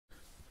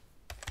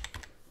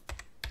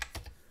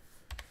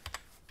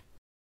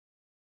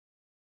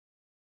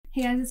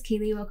Hey guys, it's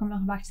Kaylee.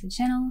 Welcome back to the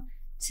channel.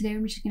 Today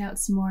we're checking out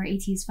some more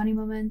ATEEZ funny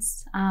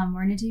moments.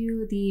 We're gonna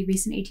do the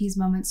recent ATEEZ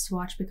moments to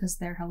watch because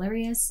they're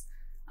hilarious,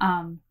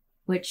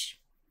 which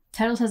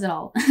title says it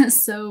all.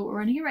 So we're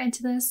gonna get right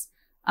into this.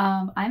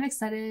 I'm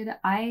excited.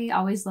 I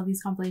always love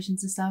these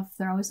compilations and stuff.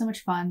 They're always so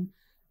much fun.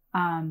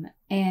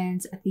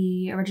 And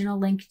the original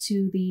link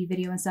to the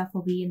video and stuff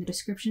will be in the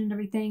description and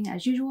everything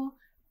as usual.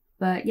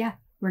 But yeah,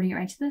 we're gonna get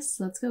right into this.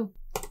 So let's go.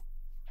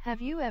 Have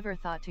you ever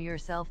thought to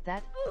yourself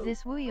that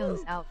this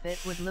Wooyoung's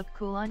outfit would look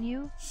cool on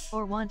you?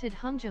 Or wanted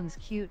Hungjung's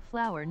cute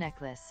flower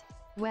necklace?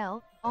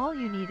 Well, all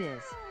you need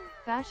is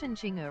Fashion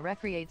Chinga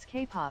recreates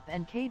K-pop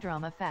and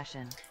K-drama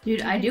fashion.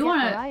 Dude, I do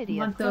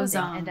want those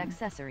and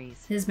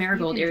accessories. his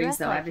marigold earrings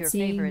though. Like I've been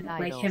seeing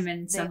like him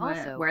and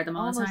someone wear them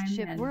all the time.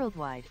 Ship and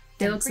worldwide.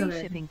 they look so free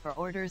good. Shipping for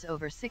orders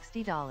over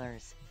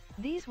 $60.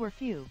 These were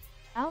few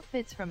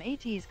outfits from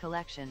ATEEZ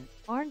collection.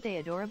 Aren't they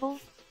adorable?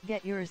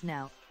 Get yours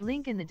now.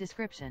 Link in the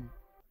description.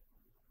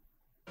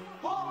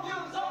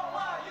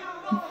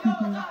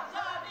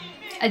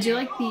 I do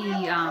like the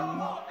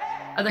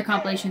other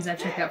compilations I've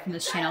checked out from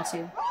this channel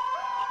too.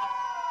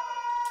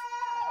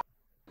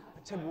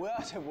 쟤 뭐야?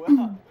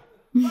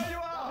 빨리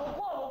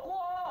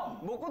와!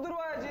 먹고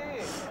들어와야지.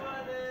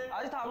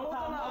 아직 다 안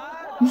먹었잖아.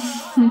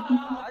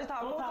 아직 다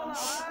안 먹었잖아.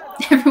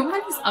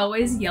 Everyone is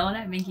always yelling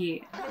at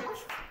Minky.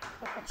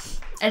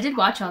 I did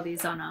watch all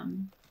these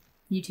on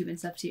YouTube and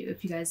stuff too,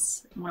 if you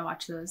guys want to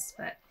watch those,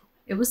 but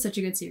it was such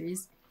a good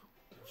series.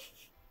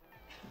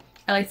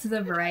 I liked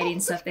the variety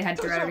and stuff they had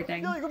throughout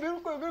everything. I love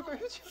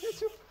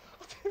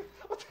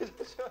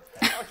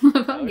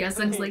how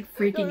Yesung's like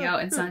freaking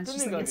out and Sun's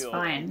just like, it's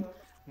fine.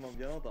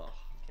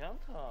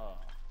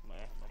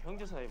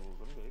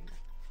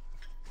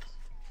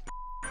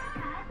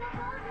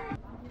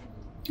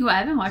 Ooh, I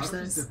haven't watched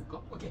those.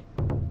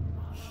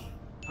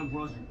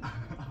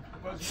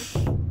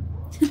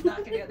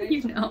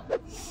 You know.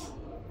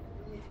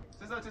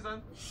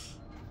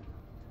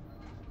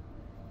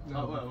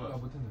 나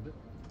못했는데?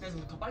 그래서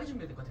더 빨리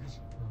준비해야 될 것 같아.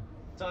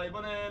 자,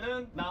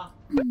 이번에는 나.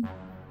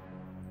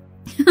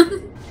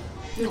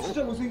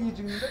 진짜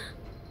못생기지는데?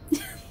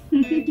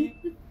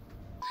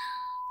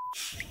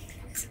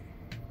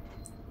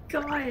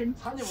 God.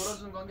 산이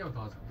몰아주는 거 한 개만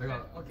더 하자.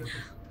 내가 오케이.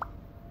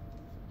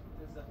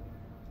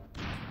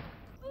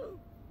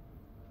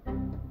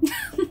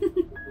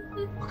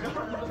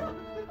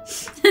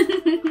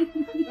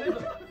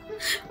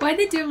 Why'd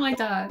they do him like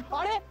that?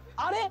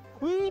 아래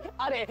위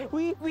아래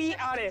위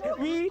아래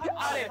위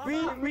아래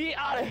위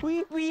아래 위 아래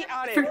위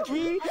아래.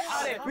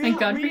 Thank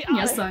God for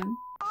Yesung.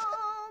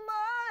 All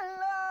my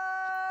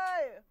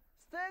life,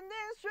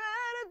 standing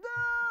straight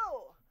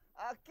though,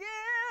 I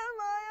give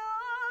my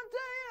all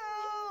to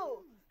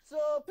you, so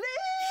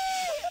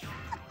please.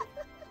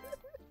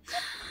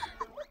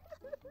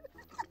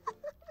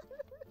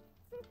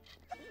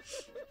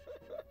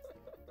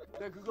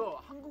 네, 그거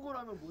한국어로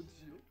하면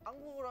뭐지요?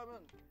 한국어로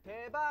하면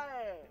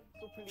대발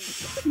소플리.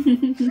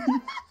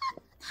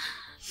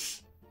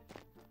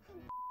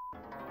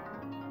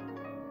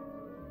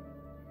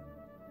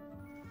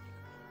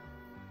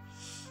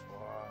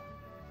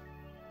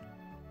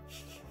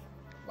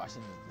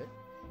 맛있는데?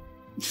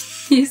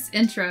 These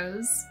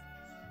intros.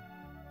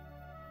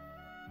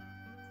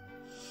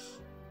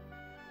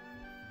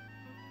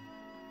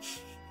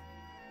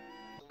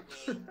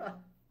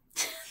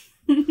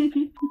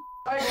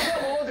 아니,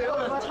 그냥 먹어도 돼요?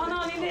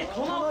 1,000원인데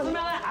돈 없으면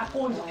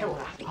아꼬운지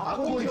태워라.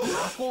 아고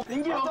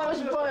인기 먹고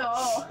싶어요.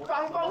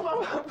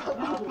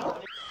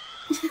 빵빵빵빵빵.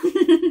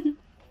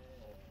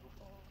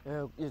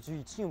 야, 저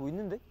 2층에 뭐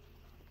있는데?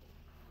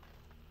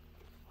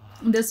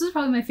 This was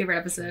probably my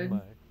favorite episode.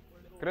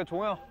 그래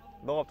종호야,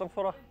 너가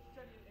앞장서라.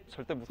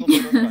 절대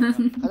무서워서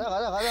그러는 거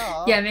아니야.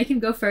 가자. Yeah, make him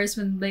go first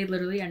when they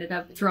literally ended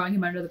up throwing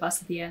him under the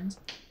bus at the end.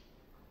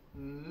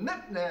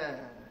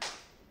 네.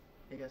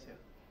 얘기하세요.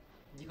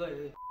 네가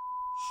해.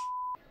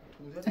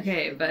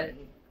 Okay, but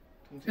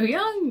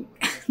Wooyoung.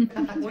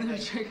 오늘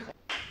제가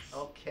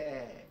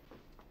오케이.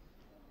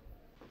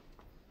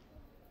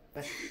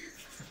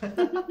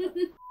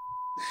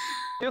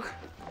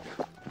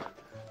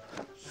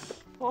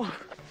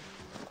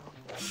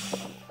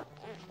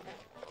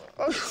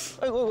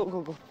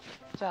 아이고.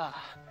 자,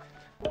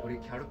 우리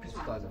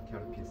갸루피스도 하자.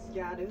 갸루피스.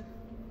 야르.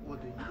 너 이거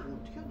어떻게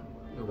하는 거야?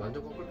 너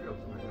완전 꺾을 필요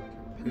없어. 이렇게.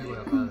 그리고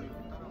약간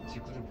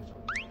짓궂은 표정.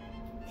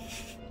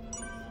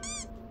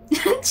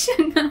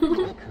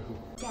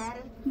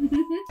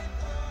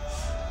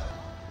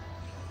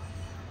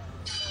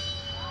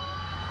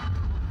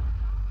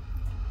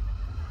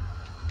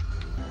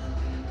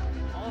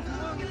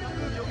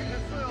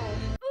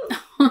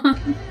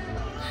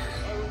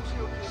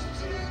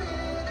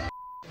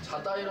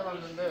 자다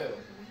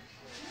일어났는데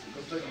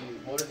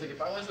갑자기 머리색이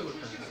빨간색으로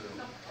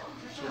변했어요.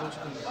 저도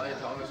지금 많이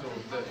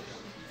당황스러운데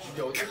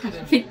이게 어떻게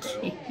된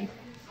일일까요?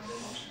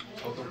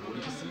 저도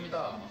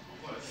모르겠습니다.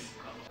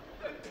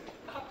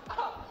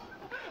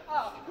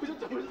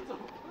 보셨죠?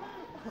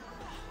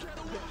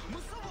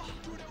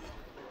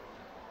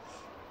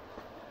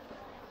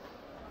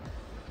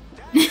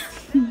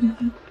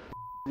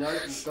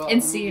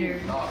 In theater.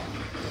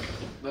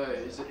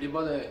 네, 이제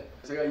이번에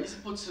제가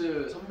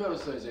e스포츠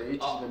선배로서 이제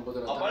ATEEZ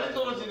멤버들한테 빨리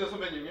떨어지는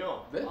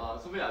선배님이요? 네? 아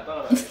선배님 안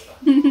따라가야겠다.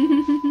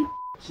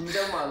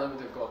 긴장만 안 하면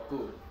될 것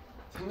같고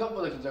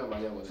생각보다 긴장을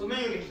많이 하거든요.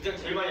 선배님이 긴장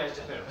제일 많이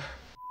하시잖아요.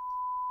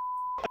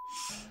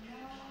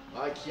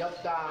 아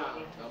귀엽다.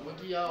 너무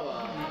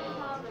귀여워.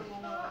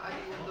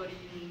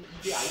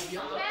 이게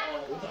아기야?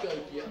 어디가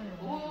아기야?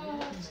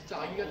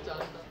 진짜 아기 같지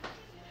않다.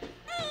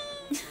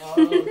 아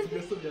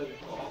들렸어 미안해.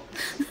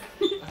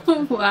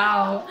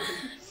 Wow.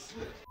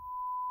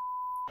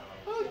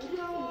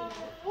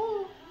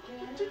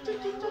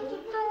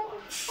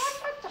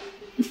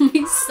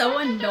 He's so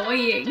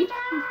annoying.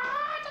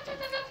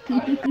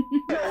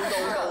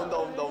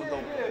 온다.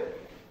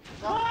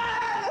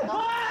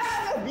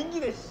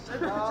 민기네.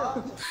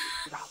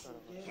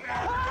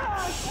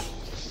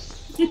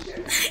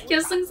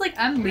 Young's like,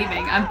 I'm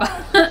leaving.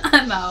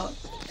 I'm out.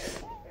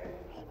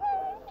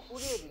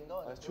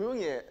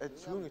 조용히 해.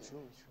 조용히.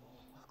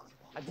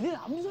 아 니네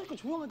안 무서우니까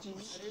조용하지.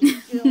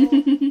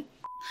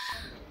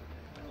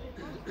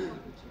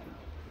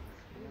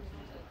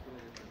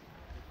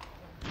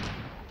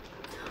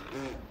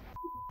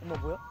 엄마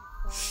뭐야?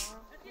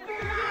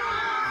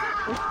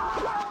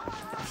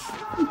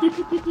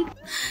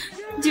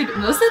 Dude,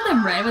 most of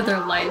them ran with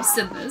their lives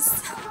in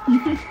this.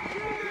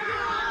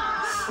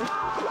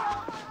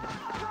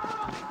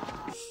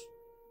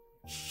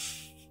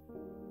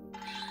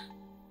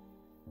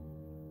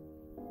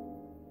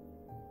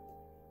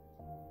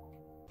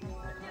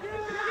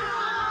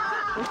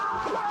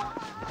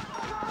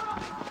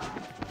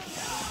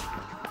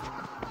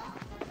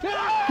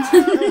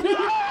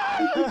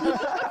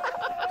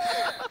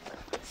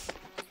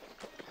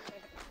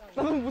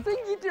 나 너무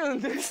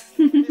못생기지않는데.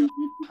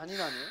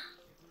 잔인하네.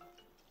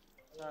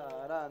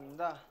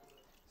 잘한다.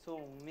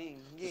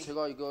 송민기.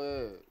 제가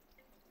이거에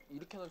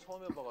이렇게는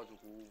처음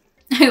해봐가지고.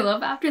 I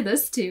love after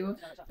this too.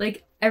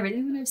 Like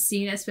everything that I've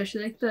seen,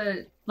 especially like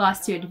the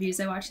last two interviews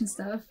I watched and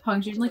stuff,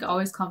 Hongjun like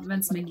always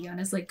compliments Mingi on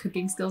his like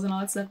cooking skills and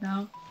all that stuff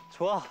now.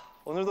 좋아.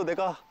 오늘도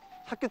내가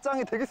학교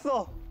짱이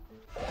되겠어.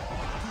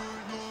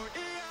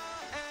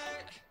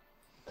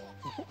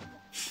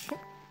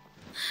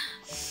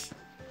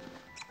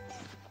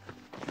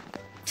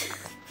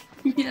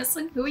 Yes,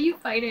 like who are you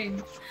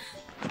fighting?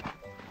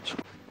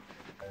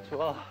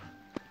 좋아.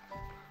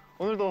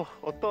 오늘도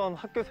어떤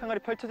학교 생활이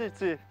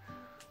펼쳐질지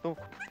너무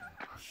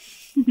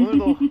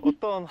오늘도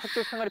어떤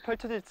학교 생활이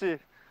펼쳐질지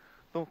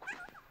너무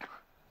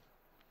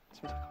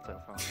침착하자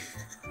여상아.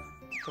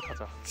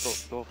 침착하자.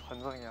 너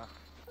반장이야. 야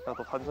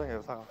너 반장이야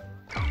여상아.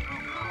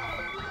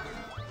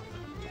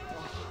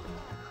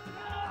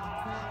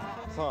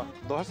 여상아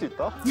너 할 수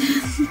있다?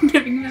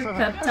 Giving him a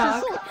pep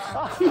talk.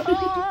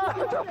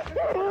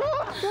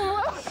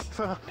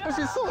 할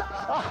수 있어.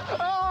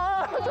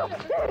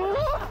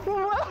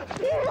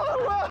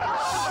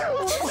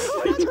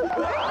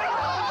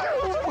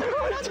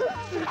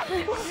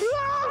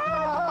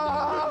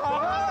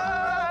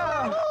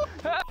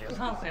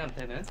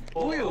 초등학생한테는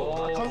우유.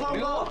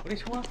 감사합니다. 우리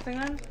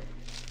중학생은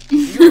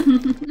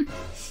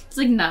It's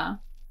like nah.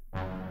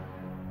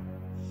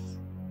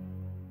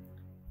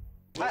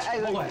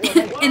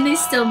 And they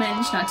still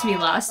managed not to be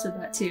lost with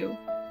that too.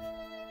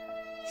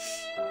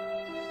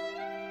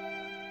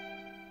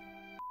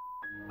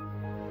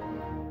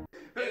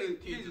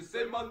 ATEEZ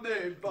say my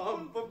name.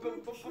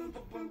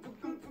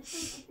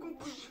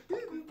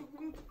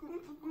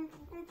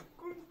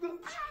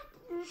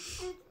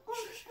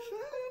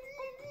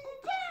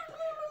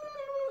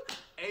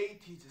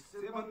 ATEEZ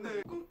say my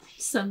name.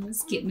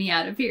 Someone's get me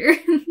out of here.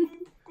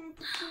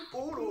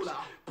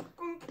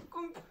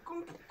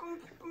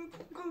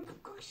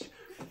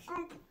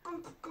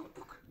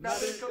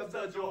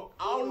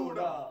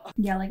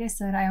 Yeah, like I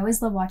said, I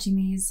always love watching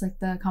these, like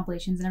the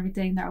compilations and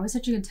everything. They're always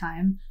such a good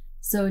time.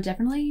 So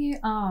definitely,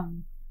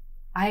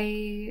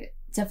 I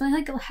definitely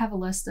like have a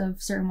list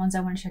of certain ones I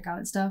want to check out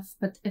and stuff.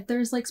 But if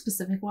there's like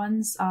specific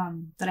ones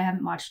that I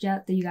haven't watched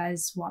yet that you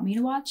guys want me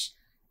to watch,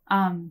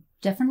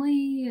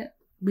 definitely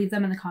leave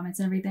them in the comments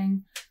and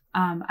everything.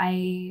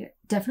 I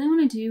definitely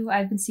want to do,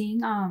 I've been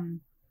seeing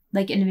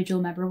like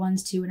individual member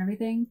ones too and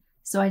everything.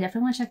 So I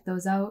definitely want to check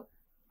those out.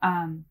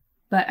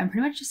 But I'm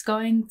pretty much just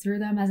going through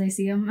them as I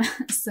see them.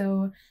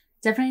 So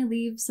definitely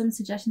leave some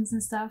suggestions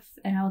and stuff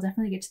and I'll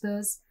definitely get to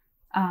those.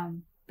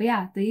 But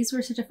yeah, these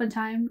were such a fun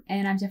time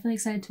and I'm definitely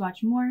excited to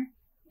watch more.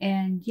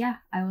 And yeah,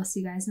 I will see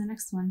you guys in the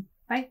next one.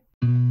 Bye.